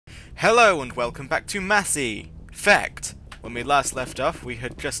Hello and welcome back to Massey Effect. When we last left off, we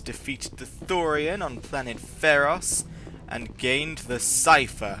had just defeated the Thorian on planet Pharos and gained the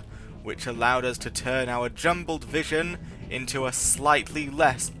Cipher, which allowed us to turn our jumbled vision into a slightly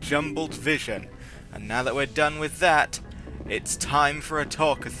less jumbled vision. And now that we're done with that, it's time for a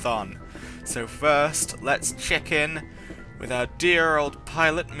talkathon. So first, let's check in with our dear old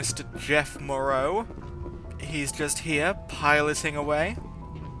pilot, Mr. Jeff Moreau. He's just here, piloting away.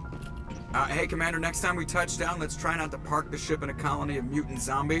 Hey, Commander, next time we touch down, let's try not to park the ship in a colony of mutant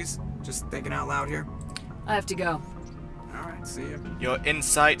zombies. Just thinking out loud here. I have to go. Alright, see ya. Your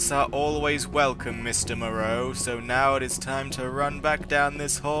insights are always welcome, Mr. Moreau, so now it is time to run back down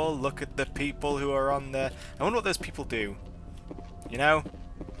this hall, look at the people who are on there. I wonder what those people do. You know?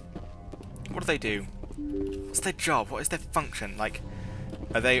 What do they do? What's their job? What is their function? Like,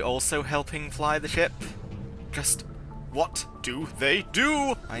 are they also helping fly the ship? Just what do they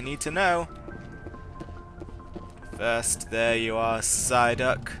do? I need to know. First, there you are,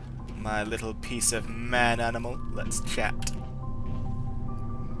 Psyduck, my little piece of man animal. Let's chat.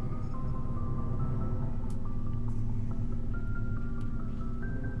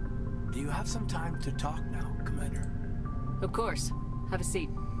 Do you have some time to talk now, Commander? Of course. Have a seat.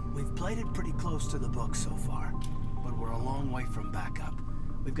 We've played it pretty close to the book so far, but we're a long way from backup.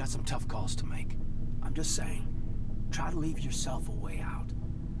 We've got some tough calls to make. I'm just saying, try to leave yourself a way out.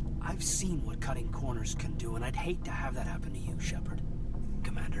 I've seen what cutting corners can do, and I'd hate to have that happen to you, Shepard.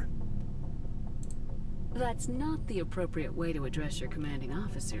 Commander. That's not the appropriate way to address your commanding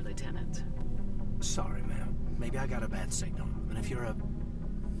officer, Lieutenant. Sorry, ma'am. Maybe I got a bad signal. And if you're a...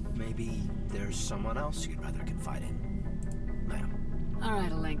 maybe there's someone else you'd rather confide in. Ma'am. All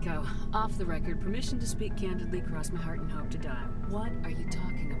right, Alenko. Off the record, permission to speak candidly, cross my heart and hope to die. What are you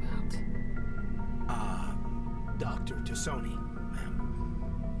talking about? Dr. Tassoni, ma'am.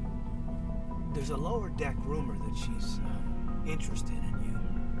 There's a lower deck rumor that she's, interested in you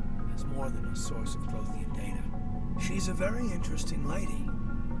as more than a source of Prothean data. She's a very interesting lady,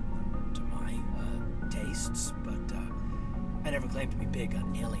 to my, tastes, but, I never claimed to be big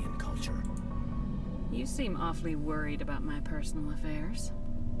on alien culture. You seem awfully worried about my personal affairs.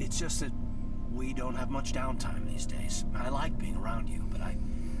 It's just that we don't have much downtime these days. I like being around you, but I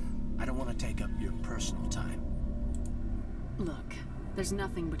don't want to take up your personal time. Look, there's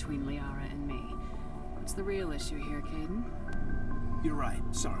nothing between Liara and me. What's the real issue here, Kaidan? You're right.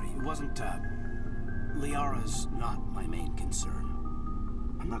 Sorry. It wasn't, Liara's not my main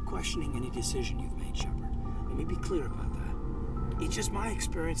concern. I'm not questioning any decision you've made, Shepard. Let me be clear about that. It's just my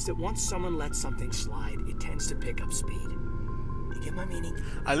experience that once someone lets something slide, it tends to pick up speed. You get my meaning?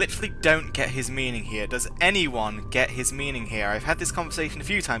 I literally don't get his meaning here. Does anyone get his meaning here? I've had this conversation a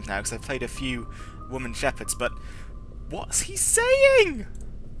few times now because I've played a few woman shepherds, but what's he saying?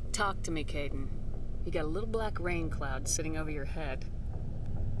 Talk to me, Kaidan. You got a little black rain cloud sitting over your head.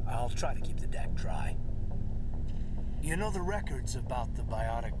 I'll try to keep the deck dry. You know the records about the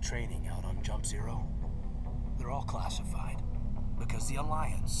biotic training out on Jump Zero? They're all classified because the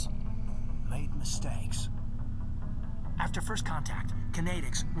Alliance made mistakes. After first contact,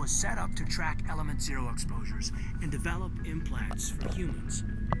 Kinetics was set up to track Element Zero exposures and develop implants for humans.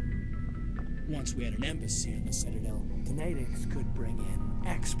 Once we had an embassy in the Citadel, Kinetics could bring in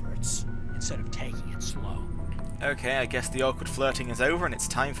experts instead of taking it slow. Okay, I guess the awkward flirting is over and it's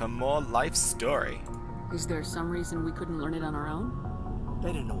time for more life story. Is there some reason we couldn't learn it on our own?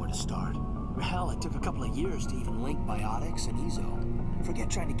 They didn't know where to start. Hell, it took a couple of years to even link biotics and Ezo. Forget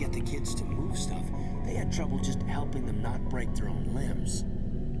trying to get the kids to move stuff. They had trouble just helping them not break their own limbs.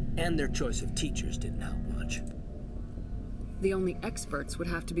 And their choice of teachers didn't help much. The only experts would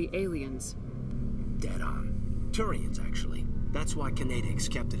have to be aliens. Dead on. Turians, actually. That's why Kinetics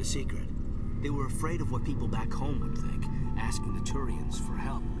kept it a secret. They were afraid of what people back home would think, asking the Turians for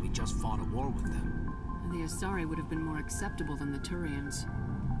help when we just fought a war with them. The Asari would have been more acceptable than the Turians.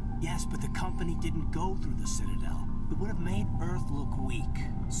 Yes, but the company didn't go through the Citadel. It would have made Earth look weak,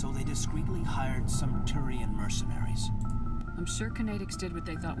 so they discreetly hired some Turian mercenaries. I'm sure Kinetics did what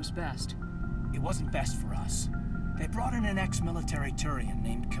they thought was best. It wasn't best for us. They brought in an ex-military Turian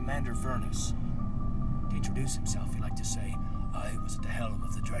named Commander Vernus. To introduce himself, he liked to say, "I was at the helm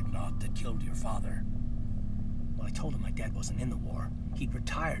of the dreadnought that killed your father." Well, I told him my dad wasn't in the war. He'd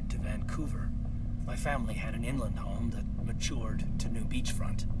retired to Vancouver. My family had an inland home that matured to new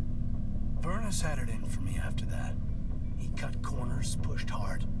beachfront. Vernus had it in for me after that. He cut corners, pushed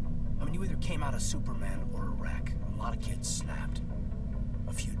hard. I mean, you either came out a Superman or a wreck. A lot of kids snapped.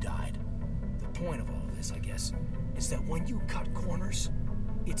 A few died. The point of all this, I guess, is that when you cut corners,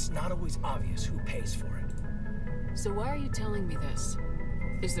 it's not always obvious who pays for it. So why are you telling me this?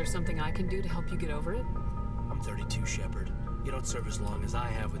 Is there something I can do to help you get over it? I'm 32, Shepard. You don't serve as long as I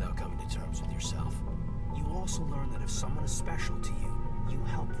have without coming to terms with yourself. You also learn that if someone is special to you, you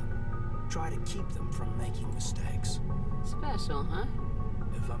help them. Try to keep them from making mistakes. Special, huh?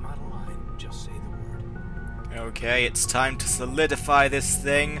 If I'm out of line, just say the word. Okay, it's time to solidify this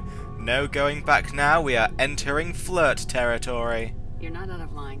thing. No going back now, we are entering flirt territory. You're not out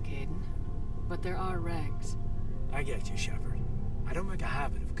of line, Caden. But there are regs. I get you, Shepard. I don't make a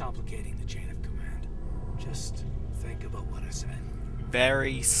habit of complicating the chain of command. Just think about what I said.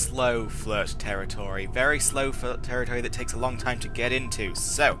 Very slow flirt territory. Very slow flirt territory that takes a long time to get into.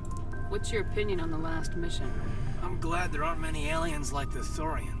 So, What's your opinion on the last mission? I'm glad there aren't many aliens like the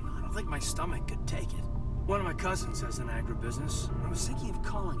Thorian. I don't think my stomach could take it. One of my cousins has an agribusiness. I was thinking of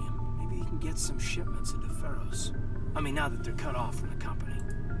calling him. Maybe he can get some shipments into Feros. I mean, now that they're cut off from the company.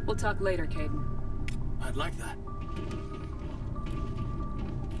 We'll talk later, Caden. I'd like that.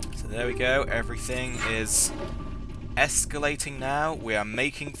 so there we go. Everything is escalating now. We are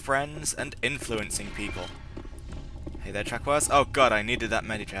making friends and influencing people. Hey there, Chakwas. Oh god, I needed that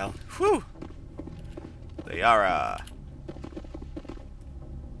Medigel. Whew! Liara.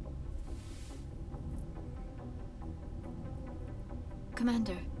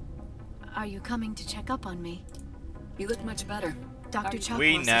 Commander, are you coming to check up on me? You look much better. Dr. Chakwas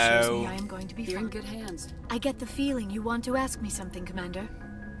We assures know. me I am going to be You're in fine. good hands. I get the feeling you want to ask me something, Commander.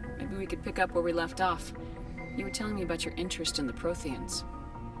 Maybe we could pick up where we left off. You were telling me about your interest in the Protheans.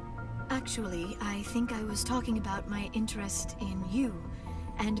 Actually, I think I was talking about my interest in you,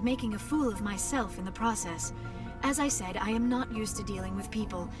 and making a fool of myself in the process. As I said, I am not used to dealing with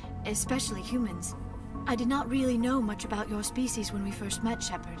people, especially humans. I did not really know much about your species when we first met,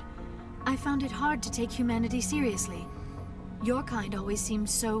 Shepard. I found it hard to take humanity seriously. Your kind always seemed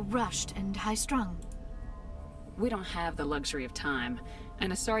so rushed and high-strung. We don't have the luxury of time,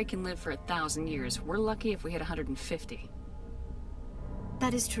 and Asari can live for 1,000 years. We're lucky if we hit 150.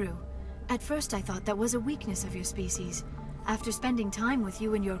 That is true. At first I thought that was a weakness of your species. After spending time with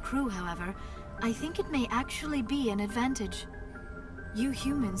you and your crew, however, I think it may actually be an advantage. You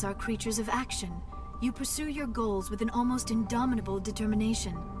humans are creatures of action. You pursue your goals with an almost indomitable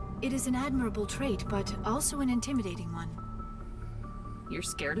determination. It is an admirable trait, but also an intimidating one. You're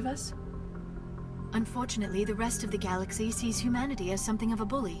scared of us? Unfortunately, the rest of the galaxy sees humanity as something of a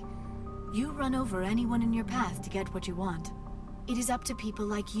bully. You run over anyone in your path to get what you want. It is up to people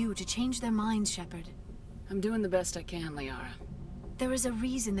like you to change their minds, Shepard. I'm doing the best I can, Liara. There is a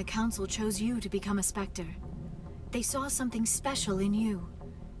reason the Council chose you to become a Spectre. They saw something special in you.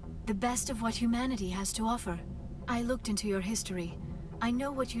 The best of what humanity has to offer. I looked into your history. I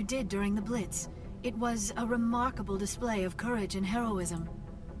know what you did during the Blitz. It was a remarkable display of courage and heroism.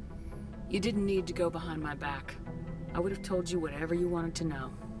 You didn't need to go behind my back. I would have told you whatever you wanted to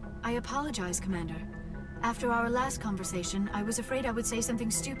know. I apologize, Commander. After our last conversation, I was afraid I would say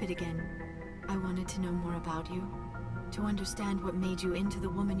something stupid again. I wanted to know more about you, to understand what made you into the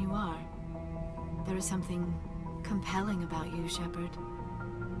woman you are. There is something compelling about you, Shepard.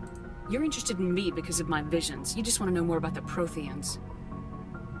 You're interested in me because of my visions. You just want to know more about the Protheans.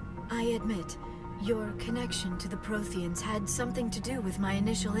 I admit, your connection to the Protheans had something to do with my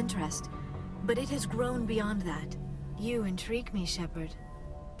initial interest, but it has grown beyond that. You intrigue me, Shepard,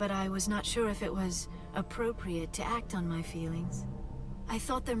 but I was not sure if it was appropriate to act on my feelings. I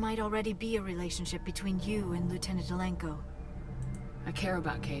thought there might already be a relationship between you and Lieutenant Alenko. I care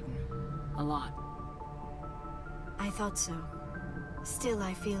about Caden. A lot. I thought so. Still,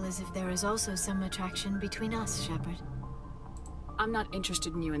 I feel as if there is also some attraction between us, Shepard. I'm not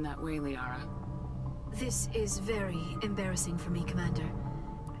interested in you in that way, Liara. This is very embarrassing for me, Commander.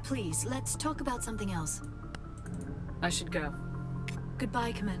 Please, let's talk about something else. I should go.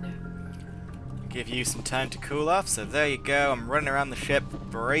 Goodbye, Commander. Give you some time to cool off, so there you go. I'm running around the ship,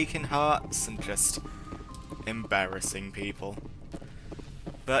 breaking hearts and just embarrassing people.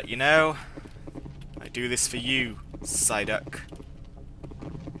 But you know, I do this for you, Psyduck.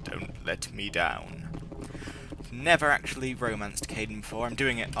 Don't let me down. I've never actually romanced Caden before. I'm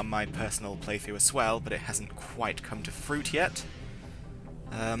doing it on my personal playthrough as well, but it hasn't quite come to fruit yet.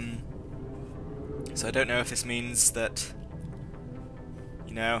 So I don't know if this means that,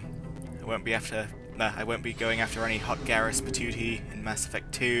 you know, I won't be going after any Hot Garrus Patuti in Mass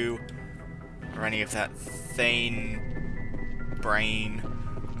Effect 2, or any of that Thane Brain,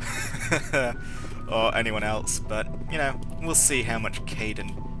 or anyone else, but, you know, we'll see how much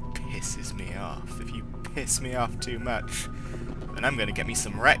Caden pisses me off. If you piss me off too much, then I'm gonna get me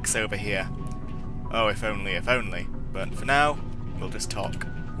some Rex over here. Oh, if only, if only. But for now, we'll just talk.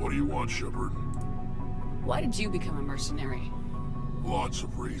 What do you want, Shepard? Why did you become a mercenary? Lots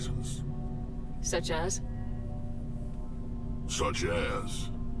of reasons. Such as? Such as,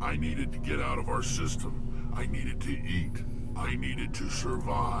 I needed to get out of our system. I needed to eat. I needed to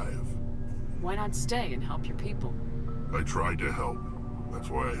survive. Why not stay and help your people? I tried to help. That's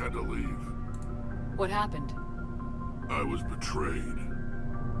why I had to leave. What happened? I was betrayed.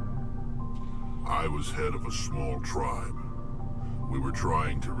 I was head of a small tribe. We were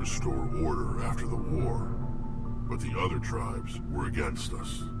trying to restore order after the war, but the other tribes were against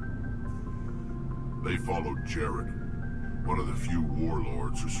us. They followed Jared, one of the few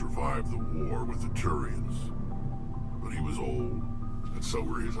warlords who survived the war with the Turians. But he was old, and so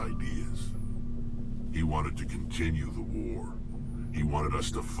were his ideas. He wanted to continue the war. He wanted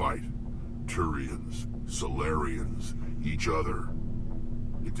us to fight. Turians, Solarians, each other.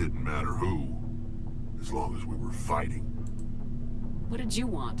 It didn't matter who, as long as we were fighting. What did you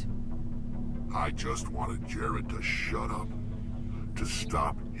want? I just wanted Jared to shut up, to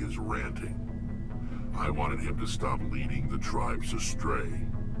stop his ranting. I wanted him to stop leading the tribes astray.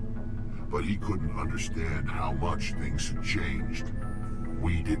 But he couldn't understand how much things had changed.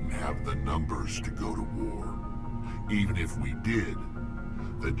 We didn't have the numbers to go to war. Even if we did,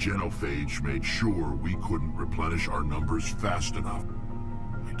 the genophage made sure we couldn't replenish our numbers fast enough.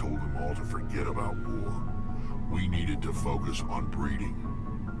 I told them all to forget about war. We needed to focus on breeding,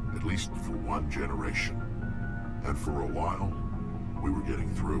 at least for one generation. And for a while, we were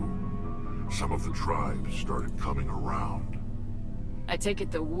getting through. Some of the tribes started coming around. I take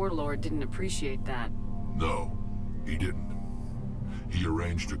it the warlord didn't appreciate that. No, he didn't. He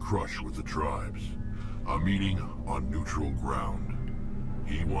arranged a crush with the tribes. A meeting on neutral ground.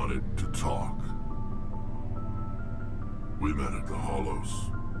 He wanted to talk. We met at the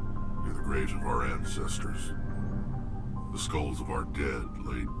Hollows, near the graves of our ancestors. The skulls of our dead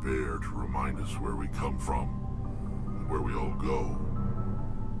laid bare to remind us where we come from, and where we all go.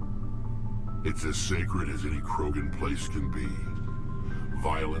 It's as sacred as any Krogan place can be.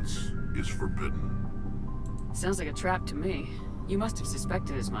 Violence is forbidden. Sounds like a trap to me. You must have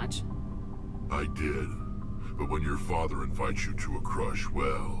suspected as much. I did. But when your father invites you to a crush,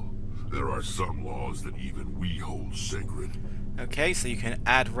 well, there are some laws that even we hold sacred. Okay, so you can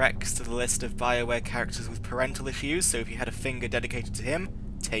add Rex to the list of BioWare characters with parental issues, so if you had a finger dedicated to him,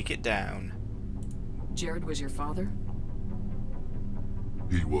 take it down. Jared was your father?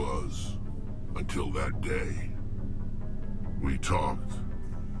 He was. Until that day. We talked,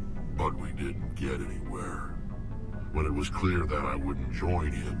 but we didn't get anywhere. When it was clear that I wouldn't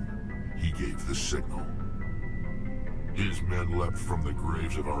join him, he gave the signal. His men leapt from the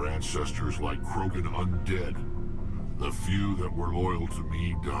graves of our ancestors like Krogan undead. The few that were loyal to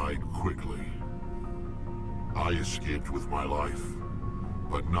me died quickly. I escaped with my life,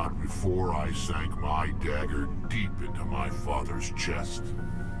 but not before I sank my dagger deep into my father's chest.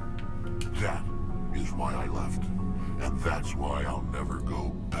 That is why I left, and that's why I'll never go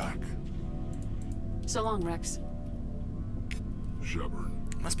back. So long, Rex. Shepard.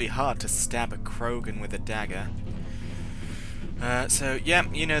 Must be hard to stab a Krogan with a dagger. So, yeah,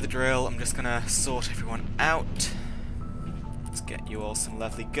 you know the drill. I'm just gonna sort everyone out. Let's get you all some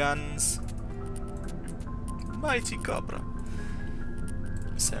lovely guns. Mighty Cobra.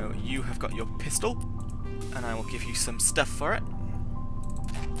 So, you have got your pistol, and I will give you some stuff for it.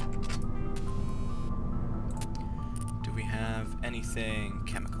 Do we have anything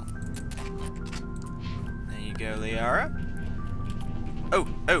chemical? There you go, Liara. Oh!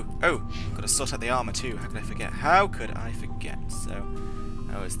 Gotta sort out the armor too. How could I forget? How could I forget? So,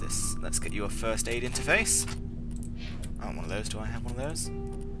 how is this? Let's get you a first aid interface. I want one of those. Do I have one of those?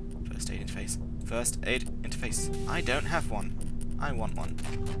 First aid interface. First aid interface. I don't have one. I want one.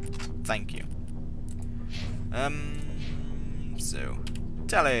 Thank you. So,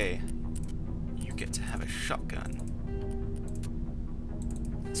 Tally, you get to have a shotgun.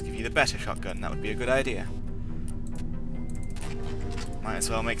 Let's give you the better shotgun. That would be a good idea. Might as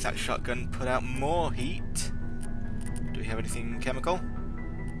well make that shotgun put out more heat. Do we have anything chemical?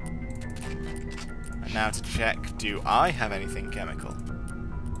 And now to check, do I have anything chemical?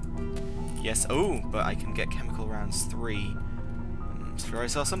 Yes, oh, but I can get chemical rounds 3. I'm sure I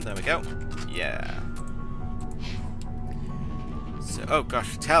saw some, there we go. Yeah. So, oh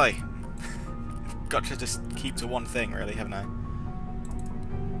gosh, Tally. I've got to just keep to one thing, really, haven't I?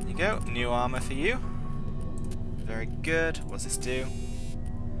 There you go, new armor for you. Very good. What's this do?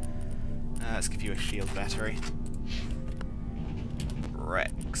 Let's give you a shield battery.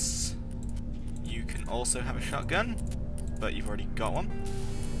 Rex. You can also have a shotgun, but you've already got one.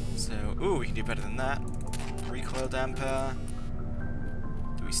 So, ooh, we can do better than that. Recoil damper.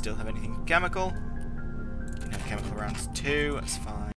 Do we still have anything chemical? We have chemical rounds 2, that's fine.